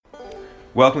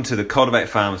Welcome to the Cultivate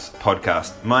Farms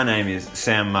podcast. My name is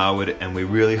Sam Marwood and we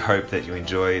really hope that you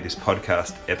enjoy this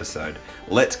podcast episode.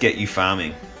 Let's get you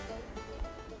farming.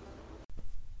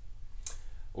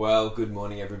 Well, good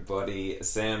morning everybody.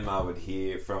 Sam Marwood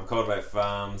here from Cultivate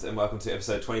Farms and welcome to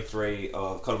episode 23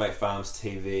 of Cultivate Farms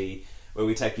TV, where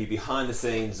we take you behind the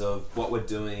scenes of what we're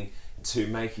doing to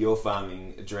make your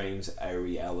farming dreams a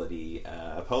reality.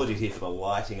 Apologies here for the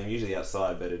lighting. I'm usually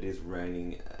outside, but it is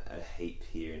raining a heap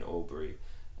here in Albury.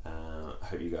 I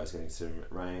hope you guys are getting some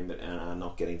rain, but are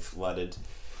not getting flooded.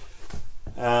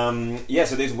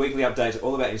 So these weekly updates are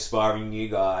all about inspiring you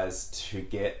guys to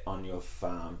get on your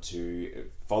farm, to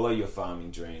follow your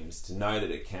farming dreams, to know that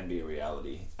it can be a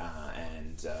reality,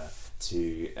 and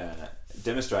to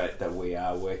demonstrate that we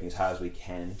are working as hard as we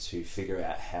can to figure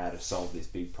out how to solve this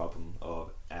big problem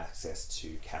of access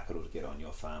to capital to get on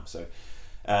your farm. So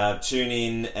tune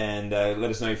in and let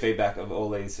us know your feedback of all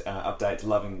these updates.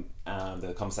 Loving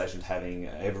the conversations having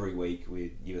every week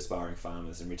with you aspiring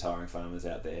farmers and retiring farmers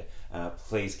out there.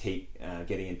 Please keep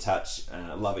getting in touch.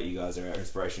 Love it. You guys are our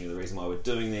inspiration. You're the reason why we're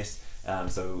doing this.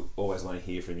 So always want to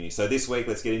hear from you. So this week,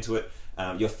 let's get into it.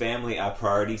 Your family are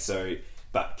priority,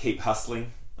 but keep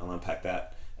hustling. I'll unpack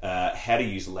that. How to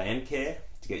use land care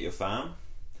to get your farm.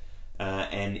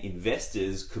 And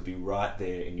investors could be right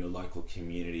there in your local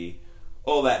community.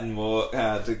 All that and more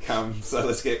to come. So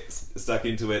let's get stuck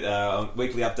into it.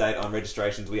 Weekly update on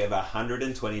registrations. We have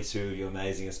 122 of you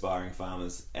amazing aspiring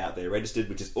farmers out there registered,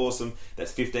 which is awesome.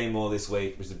 That's 15 more this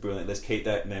week, which is brilliant. Let's keep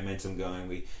that momentum going.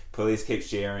 We please keep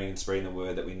sharing and spreading the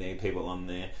word that we need people on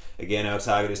there. Again, our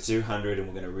target is 200 and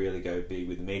we're going to really go big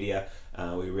with media.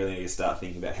 We really need to start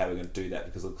thinking about how we're going to do that,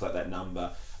 because it looks like that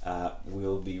number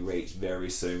will be reached very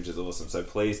soon, which is awesome. So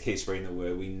please keep spreading the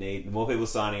word. We need the more people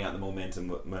signing up, the more momentum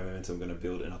we're going to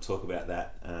build, and I'll talk about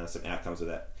that, some outcomes of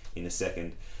that in a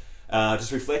second.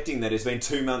 Just reflecting that it's been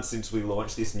 2 months since we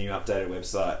launched this new updated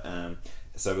website.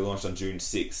 So we launched on June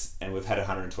 6th and we've had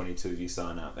 122 of you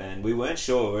sign up, and we weren't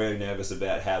sure, we were really nervous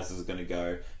about how this was going to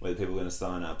go, whether people were going to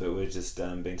sign up, but we've just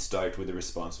been stoked with the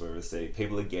response we've received.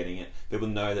 People are getting it. People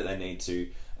know that they need to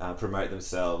promote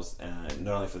themselves,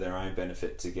 not only for their own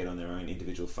benefit to get on their own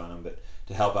individual farm, but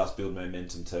to help us build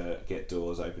momentum to get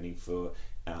doors opening for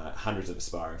hundreds of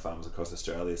aspiring farmers across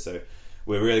Australia. So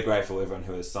we're really grateful to everyone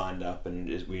who has signed up,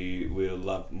 and we'll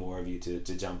love more of you to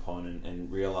jump on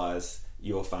and realise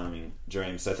your farming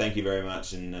dreams. So thank you very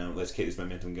much, and let's keep this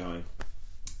momentum going.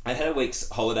 I had a week's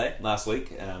holiday last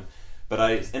week, but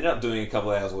I ended up doing a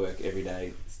couple of hours work every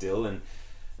day still, and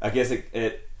I guess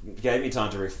it gave me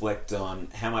time to reflect on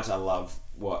how much I love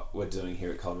what we're doing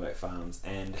here at Cultivate Farms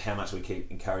and how much we keep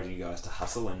encouraging you guys to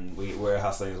hustle, and we're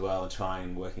hustling as well and trying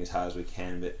and working as hard as we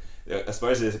can. But I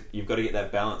suppose you've got to get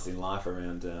that balance in life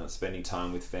around spending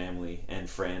time with family and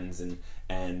friends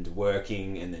and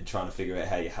working, and then trying to figure out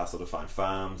how you hustle to find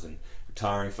farms and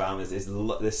retiring farmers.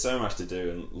 There's so much to do,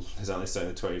 and there's only so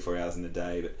many 24 hours in the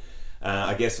day. But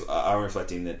I guess I'm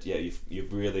reflecting that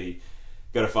you've really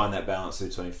got to find that balance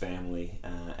between family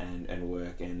and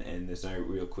work, and there's no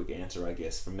real quick answer. I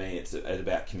guess for me it's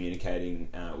about communicating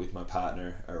with my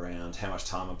partner around how much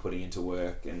time I'm putting into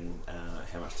work and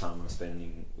how much time I'm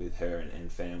spending with her and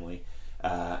family,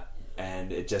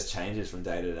 and it just changes from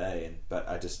day to day. But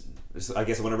I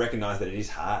guess I want to recognise that it is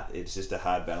hard. It's just a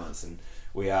hard balance, and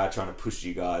we are trying to push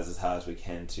you guys as hard as we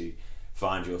can to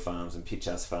find your farms and pitch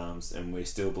us farms, and we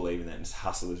still believe in that, and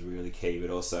hustle is really key. But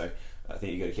also I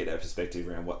think you've got to keep that perspective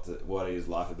around what is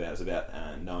life about. It's about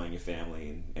knowing your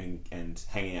family and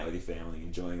hanging out with your family,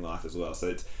 enjoying life as well. So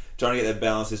it's trying to get that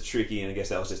balance is tricky, and I guess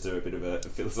that was just a bit of a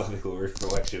philosophical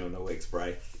reflection on a week's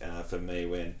break for me,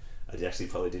 when I actually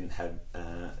probably didn't have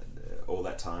all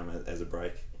that time as a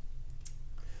break.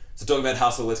 So talking about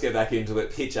hustle, let's get back into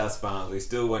it. Pitch us farms. We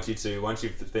still want you to, once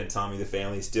you've spent time with your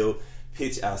family, still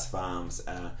pitch us farms.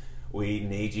 We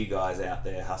need you guys out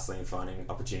there hustling and finding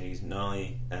opportunities, not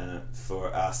only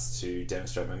for us to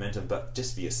demonstrate momentum, but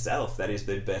just for yourself. That is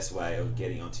the best way of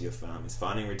getting onto your farm, is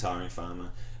finding a retiring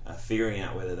farmer, figuring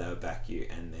out whether they'll back you,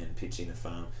 and then pitching the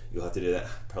farm. You'll have to do that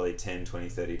probably 10, 20,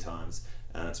 30 times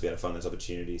to be able to find those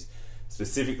opportunities.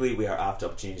 Specifically, we are after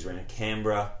opportunities around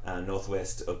Canberra,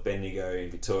 northwest of Bendigo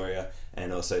in Victoria,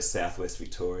 and also southwest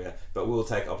Victoria. But we'll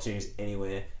take opportunities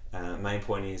anywhere. Main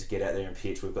point is get out there and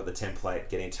pitch. We've got the template.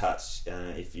 Get in touch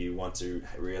if you want to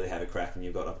really have a crack and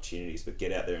you've got opportunities, but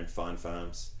get out there and find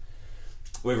farms.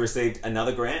 We've received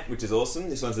another grant, which is awesome.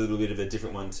 This one's a little bit of a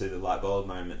different one to the light bulb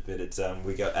moment, but it's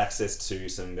we got access to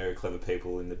some very clever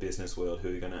people in the business world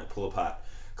who are going to pull apart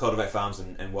Cultivate Farms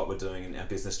and what we're doing in our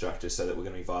business structure so that we're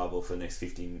going to be viable for the next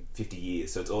 50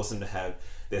 years. So it's awesome to have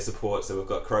their support. So we've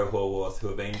got Crow Horwath, who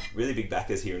have been really big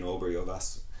backers here in Albury of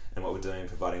us and what we're doing,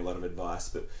 providing a lot of advice.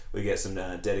 But we get some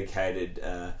dedicated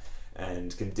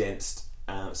and condensed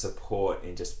support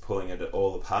in just pulling it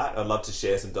all apart. I'd love to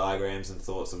share some diagrams and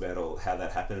thoughts about how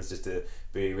that happens, just to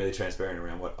be really transparent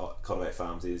around what Cultivate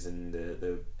Farms is and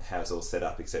the how it's all set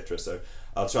up, etc. So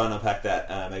I'll try and unpack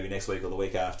that maybe next week or the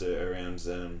week after around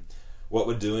what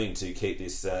we're doing to keep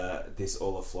this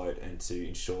all afloat and to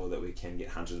ensure that we can get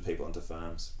hundreds of people onto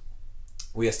farms.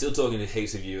 We are still talking to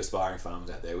heaps of you aspiring farmers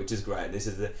out there, which is great. This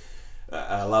is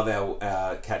I love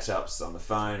our catch-ups on the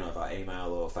phone or via email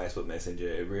or Facebook Messenger.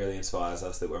 It really inspires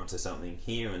us that we're onto something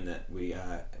here and that we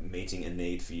are meeting a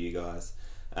need for you guys.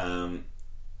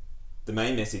 The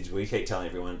main message we keep telling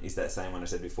everyone is that same one I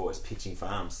said before, is pitching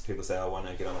farms. People say, I want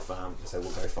to get on a farm. I say,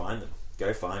 well, go find them.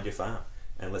 Go find your farm.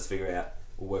 And let's figure out,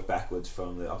 we'll work backwards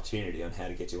from the opportunity on how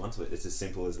to get you onto it. It's as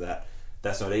simple as that.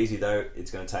 That's not easy though. It's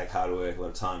going to take hard work, a lot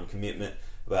of time and commitment.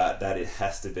 But that it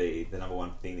has to be the number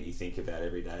one thing that you think about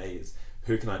every day is,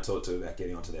 who can I talk to about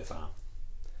getting onto their farm?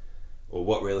 Or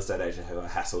what real estate agent have I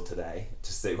hassled today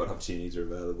to see what opportunities are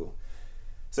available?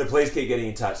 So please keep getting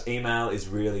in touch. Email is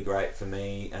really great for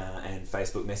me, and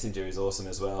Facebook Messenger is awesome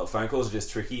as well. Phone calls are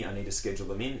just tricky. I need to schedule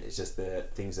them in. It's just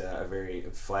that things are very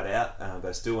flat out, but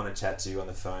I still want to chat to you on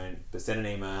the phone. But send an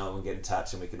email, we'll get in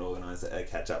touch and we can organise a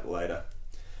catch up later.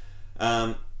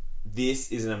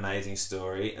 This is an amazing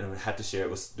story, and we had to share it.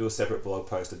 We'll do a separate blog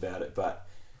post about it, but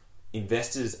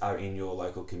investors are in your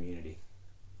local community.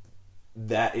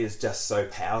 That is just so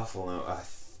powerful.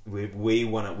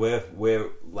 We're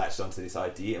latched onto this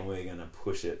idea and we're going to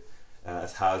push it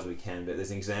as hard as we can. But there's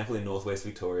an example in Northwest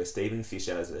Victoria. Stephen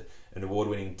Fisher is an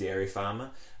award-winning dairy farmer.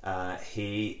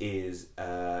 He is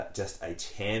just a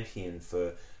champion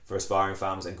for aspiring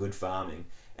farmers and good farming.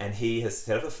 And he has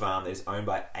set up a farm that is owned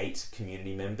by 8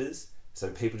 community members. So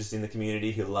people just in the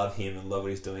community who love him and love what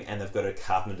he's doing, and they've got a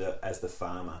carpenter as the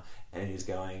farmer, and he's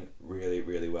going really,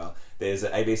 really well. There's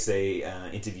an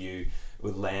ABC interview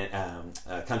with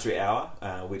Country Hour,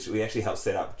 which we actually helped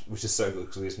set up, which is so good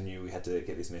because we just knew we had to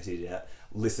get this message out.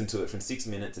 Listen to it from 6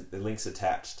 minutes, the link's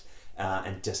attached,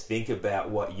 and just think about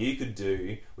what you could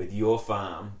do with your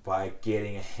farm by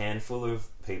getting a handful of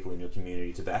people in your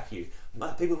community to back you.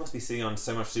 People must be sitting on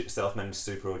so much self-managed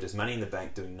super or just money in the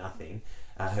bank doing nothing,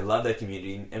 who love their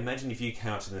community. Imagine if you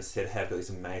came up to them and said, hey, I've got this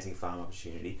amazing farm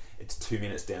opportunity. It's 2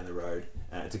 minutes down the road.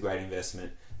 It's a great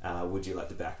investment. Would you like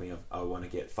to back me? I want to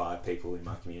get 5 people in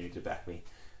my community to back me.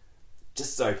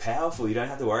 Just so powerful. You don't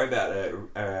have to worry about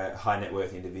a high net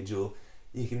worth individual.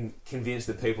 You can convince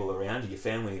the people around you, your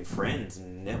family and friends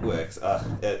and networks.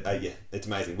 Yeah, it's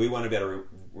amazing. We want to be able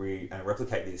to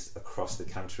replicate this across the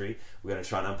country. We're going to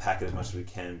try and unpack it as much as we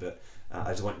can, but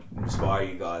I just want to inspire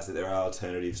you guys that there are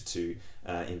alternatives to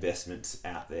investments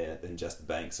out there than just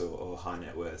banks or high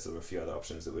net worths or a few other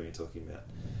options that we've been talking about.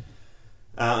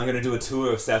 I'm going to do a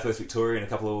tour of Southwest Victoria in a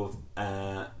couple of,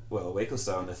 a week or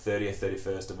so, on the 30th,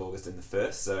 31st of August and the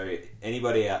 1st. So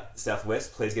anybody out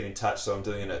Southwest, please get in touch. So I'm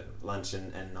doing it at lunch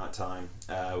and night time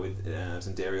with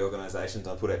some dairy organisations.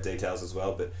 I'll put out details as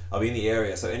well, but I'll be in the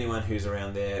area. So anyone who's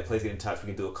around there, please get in touch. We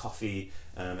can do a coffee,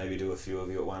 maybe do a few of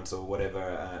you at once or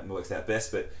whatever works out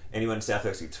best. But anyone in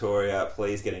Southwest Victoria,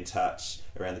 please get in touch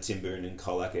around the Timboon and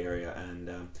Colac area.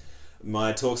 And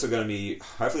my talks are going to be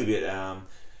hopefully a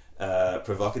bit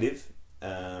provocative.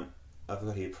 I've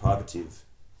got here privative.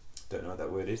 Don't know what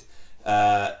that word is.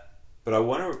 But I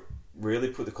want to really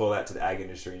put the call out to the ag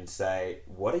industry and say,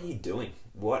 what are you doing?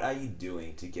 What are you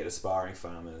doing to get aspiring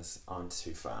farmers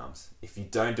onto farms? If you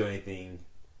don't do anything,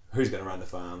 who's going to run the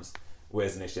farms?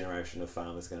 Where's the next generation of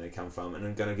farmers going to come from? And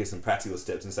I'm going to give some practical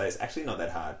steps and say it's actually not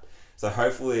that hard. So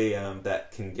hopefully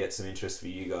that can get some interest for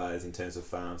you guys in terms of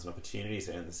farms and opportunities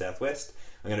around the Southwest.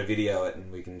 I'm going to video it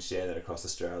and we can share that across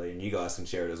Australia, and you guys can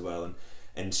share it as well,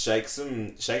 and shake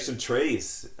some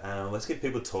trees. Let's get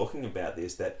people talking about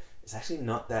this, that it's actually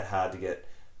not that hard to get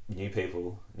new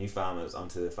people, new farmers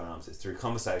onto the farms. It's through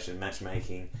conversation,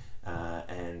 matchmaking,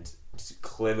 and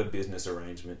clever business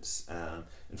arrangements,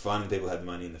 and finding people who have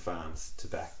the money in the farms to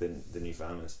back the new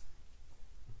farmers.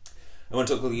 I want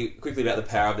to talk quickly about the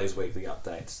power of these weekly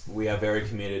updates. We are very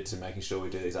committed to making sure we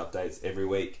do these updates every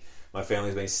week. My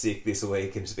family's been sick this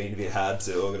week and it's been a bit hard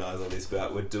to organise all this,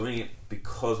 but we're doing it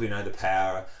because we know the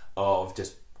power of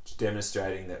just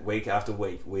demonstrating that week after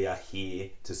week we are here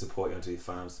to support you onto your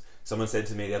farms. Someone said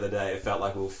to me the other day it felt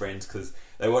like we were friends because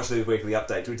they watched these weekly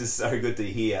updates, which is so good to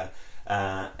hear.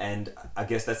 And I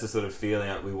guess that's the sort of feeling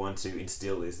that we want to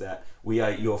instill, is that we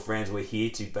are your friends, we're here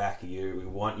to back you, we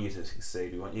want you to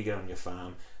succeed, we want you to get on your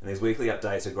farm, and these weekly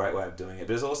updates are a great way of doing it,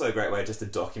 but it's also a great way just to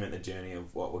document the journey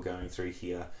of what we're going through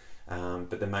here.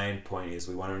 But the main point is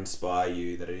we want to inspire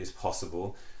you that it is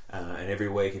possible, and every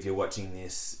week if you're watching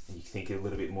this, you think a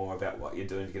little bit more about what you're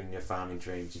doing to get on your farming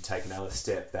dreams, you take another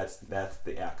step, that's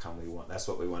the outcome we want, that's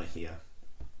what we want to hear.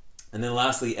 And then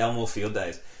lastly, Elmore Field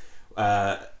Days.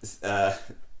 Ag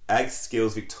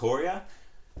Skills Victoria,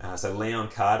 so Leon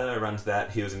Carter runs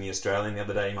that. He was in the Australian the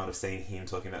other day, you might have seen him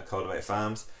talking about Cultivate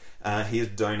Farms. He has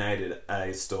donated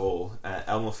a stall at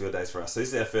Elmore Field Days for us. So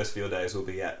this is our first field days we'll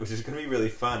be at, which is going to be really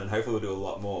fun, and hopefully we'll do a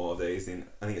lot more of these in,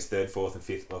 I think it's 3rd, 4th and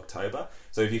 5th October.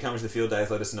 So if you come to the field days,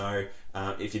 let us know.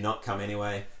 If you're not, come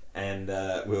anyway, and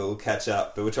we'll catch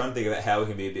up. But we're trying to think about how we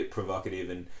can be a bit provocative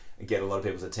and get a lot of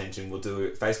people's attention. We'll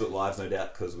do Facebook Lives, no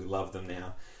doubt, because we love them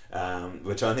now.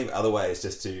 We're trying to think of other ways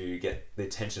just to get the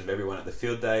attention of everyone at the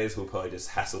field days. We'll probably just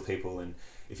hassle people, and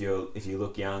if you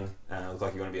look young, look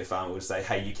like you want to be a farmer, we'll just say,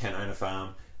 hey, you can own a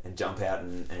farm, and jump out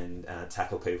and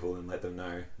tackle people and let them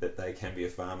know that they can be a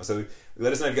farmer. So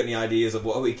let us know if you've got any ideas of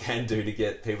what we can do to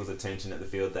get people's attention at the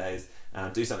field days.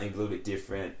 Do something a little bit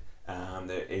different.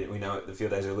 We know the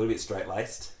field days are a little bit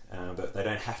straight-laced, but they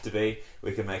don't have to be.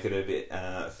 We can make it a bit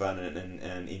fun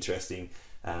and interesting.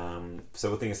 So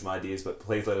we'll think of some ideas, but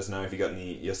please let us know if you got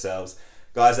any yourselves.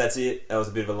 Guys, that's it. That was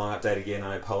a bit of a long update again.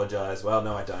 I apologise. Well,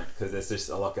 no, I don't, because there's just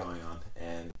a lot going on.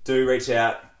 And do reach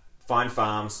out, find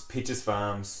farms, pictures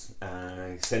farms,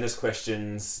 send us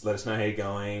questions, let us know how you're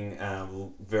going.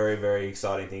 Very, very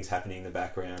exciting things happening in the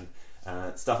background.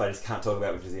 Stuff I just can't talk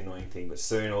about, which is the annoying thing, but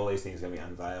soon all these things are going to be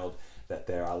unveiled, that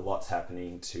there are lots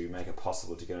happening to make it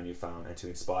possible to get on your farm and to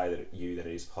inspire you that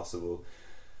it is possible.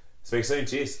 Speak soon.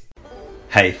 Cheers.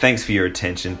 Hey, thanks for your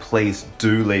attention. Please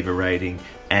do leave a rating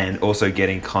and also get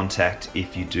in contact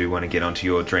if you do want to get onto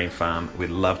your dream farm. We'd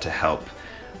love to help.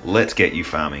 Let's get you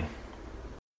farming.